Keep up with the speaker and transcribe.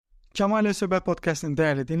Kamal ilə Söhbət podkastının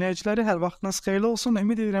dəyərli dinləyiciləri, hər vaxtınız xeyirli olsun.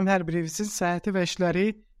 Ümid edirəm hər birinizin səhhəti və işləri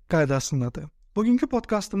qaydasındadır. Bugünkü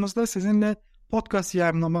podkastımızda sizinlə podkast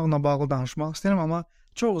yayımlamaqla bağlı danışmaq istəyirəm, amma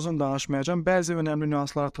çox uzun danışmayacağam. Bəzi önəmli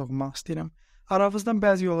nüanslara toxunmaq istəyirəm. Aranızdan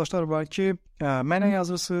bəzi yoldaşlar var ki, mənə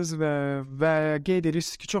yazırsınız və qeyd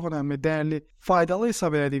edirsiniz ki, çox önəmli, dəyərli, faydalı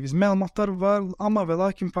hesab etdiyiniz məlumatlar var, amma və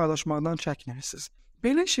lakin paylaşmaqdan çəkinirsiniz.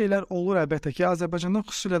 Belə şeylər olur əlbəttə ki, Azərbaycanda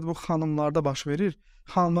xüsusilə bu xanımlarda baş verir.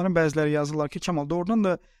 Xanımların bəziləri yazırlar ki, Kamal, doğrudan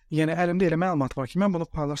da əlimdə elə məlumat var ki, mən bunu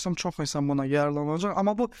paylaşsam çox insan buna yararlanacaq,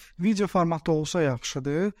 amma bu video formatda olsa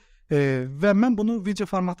yaxşıdır və mən bunu video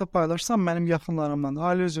formatda paylaşsam mənim yaxınlarımdan,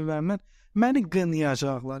 ailə üzvlərimdən məni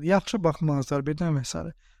qınayacaqlar, yaxşı baxmazlar birdən və s.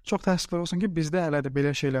 Çox təəssüflər olsun ki, bizdə hələ də belə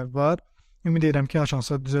şeylər var. Ümid edirəm ki,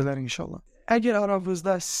 aşansa düzələr inşallah. Əgər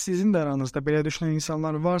aranızda, sizin də aranızda belə düşünən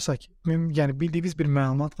insanlar varsa ki, yəni bildiyiniz bir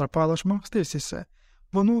məlumat var, paylaşmaq istəyirsinizsə,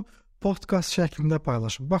 bunu podkast şəklində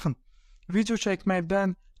paylaşın. Baxın, video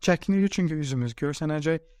çəkməkdən çəkinirik çünki üzümüz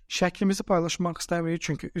görsənəcək, şəklimizi paylaşmaq istəmirik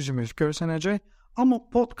çünki üzümüz görsənəcək, amma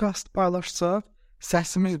podkast paylaşsaq,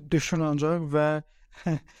 səsimiz düşünəcək və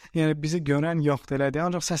yəni bizi görən yoxdur elədir,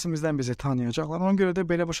 ancaq səsimizdən bizi tanıyacaqlar. Ona görə də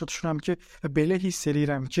belə başa düşürəm ki, belə hiss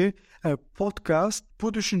edirəm ki, podkast bu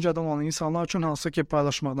düşüncədə olan insanlar üçün hansı ki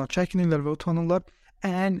paylaşmaqdan çəkinirlər və utanırlar,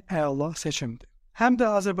 ən əla seçimdir. Həm də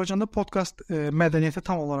Azərbaycanda podkast mədəniyyəti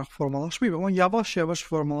tam olaraq formalaşmayıb, amma yavaş-yavaş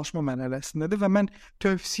formalaşma mərhələsindədir və mən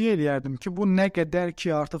tövsiyə eləyərdim ki, bu nə qədər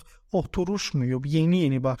ki artıq oturuşmayıb,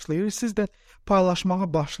 yeni başlayır, siz də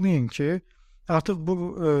paylaşmağa başlayın ki, artıq bu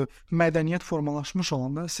mədəniyyət formalaşmış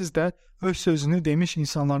olanda siz də öz sözünü demiş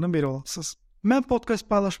insanlardan biri olasınız. Mən podkast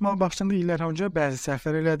paylaşmağa başlayanda illər öncə bəzi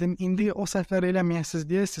səhvlər elədim. İndi o səhvləri eləməyəsiniz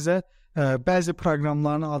deyə sizə bəzi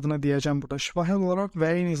proqramların adını deyəcəm burada şifahi olaraq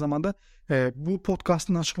və eyni zamanda bu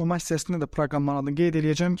podkastın açıqlama hissəsində də proqramların adını qeyd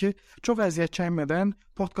edəcəm ki, çox əziyyət çəkmədən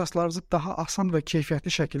podkastlarınızı daha asan və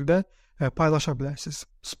keyfiyyətli şəkildə paylaşa bilərsiniz.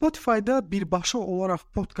 Spotify-da birbaşa olaraq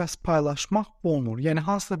podkast paylaşmaq olmur. Yəni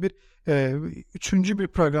hansısa bir üçüncü bir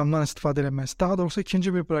proqramdan istifadə etməlisiniz. Daha doğrusu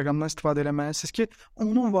ikinci bir proqramdan istifadə etməlisiniz ki,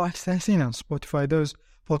 onun vasitəsilə Spotify-da öz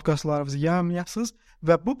podkastlarınızı yayımlayasınız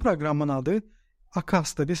və bu proqramın adı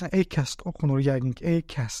Acast-dır. Deyirsən Acast oxunur yəqin ki,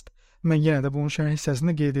 Acast. Mən yenə də bunun şərh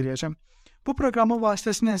hissəsində qeyd edəcəm. Bu proqramın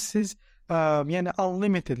vasitəsilə siz yəni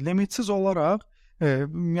unlimited, limitsiz olaraq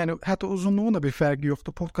yəni hətta uzunluğun da bir fərqi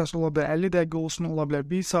yoxdur. Podkast ola bilər 50 dəqiqə olsun, ola bilər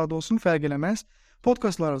 1 saat olsun, fərq eləməz.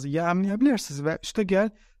 Podkastlarınızı yayımlaya bilərsiniz və üstəgəl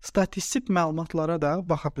statistik məlumatlara da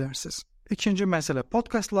baxa bilərsiniz. İkinci məsələ,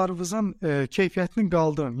 podkastlarınızın keyfiyyətini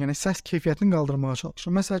qaldırın. Yəni səs keyfiyyətini qaldırmağa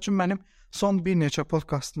çalışın. Məsəl üçün mənim son bir neçə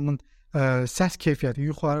podkastımın səs keyfiyyəti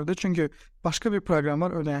yuxarıdır. Çünki başqa bir proqram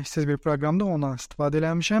var, ödənişsiz bir proqramda ondan istifadə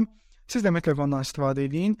eləmişəm. Siz də mütləq ondan istifadə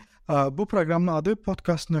edin. Bu proqramın adı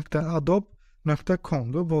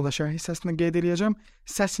podcast.adobe.com-dur. Bu da şərh hissəsində qeyd edəcəm.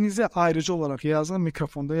 Səsinizi ayrıca olaraq yazın,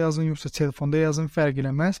 mikrofonda yazın, yoxsa telefonda yazın, fərq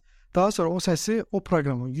eləməz. Daha sonra o səsi o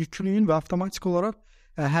proqrama yükləyin və avtomatik olaraq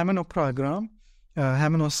həmin o proqram,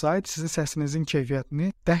 həmin o sayt sizin səsinizin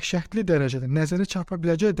keyfiyyətini dəhşətli dərəcədə, nəzərə çarpa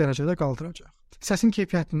biləcək dərəcədə qaldıracaq. Səsin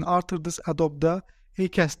keyfiyyətini artırdınız Adobe-da,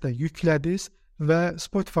 Acast-da yüklədiniz və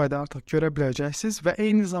Spotify-da artıq görə biləcəksiniz və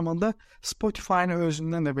eyni zamanda Spotify-ın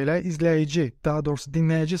özündən də belə izləyici, daha doğrusu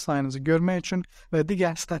dinləyici sayınızı görmək üçün və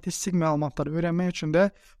digər statistik məlumatları öyrənmək üçün də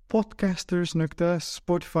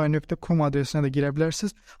podcasters.spotify.com adresinə də girə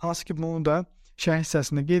bilərsiniz. Hansı ki, bunu da şərh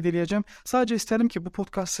hissəsində qeyd edəcəm. Sadəcə istədim ki, bu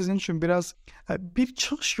podkast sizin üçün biraz bir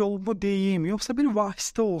çıxış yolu deyim, yoxsa bir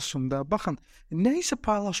vasitə olsun da. Baxın, nə isə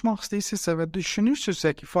paylaşmaq istəyirsinizsə və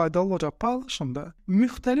düşünürsünüzsə ki, faydalı olacaq, paylaşın da.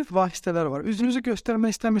 Müxtəlif vasitələr var. Üzünüzü göstərmək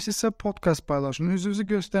istəmirsinizsə podkast paylaşın. Üzünüzü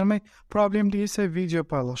göstərmək problem deyilsə video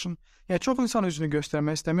paylaşın. Yəni çox insan üzünü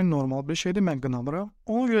göstərmək istəmir, normal bir şeydir, mən qınamıram.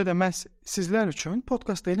 Ona görə də məhz sizlər üçün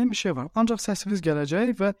podkast deyilən bir şey var. Ancaq səsiniz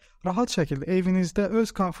gələcək və rahat şəkildə evinizdə,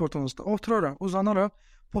 öz komfortunuzda oturaraq, uzanaraq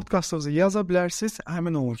podkastınızı yaza bilərsiniz.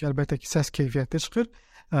 Əmin olun ki, əlbəttə ki, səs keyfiyyətli çıxır.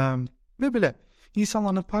 Və belə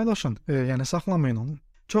insanlarla paylaşın, yəni saxlamayın onu.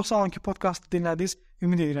 Çox sağ olun ki, podkastı dinlədiniz.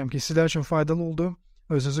 Ümid edirəm ki, sizlər üçün faydalı oldu.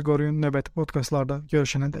 Özünüzü qoruyun. Növbəti podkastlarda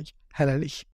görüşənədək. Hələlik.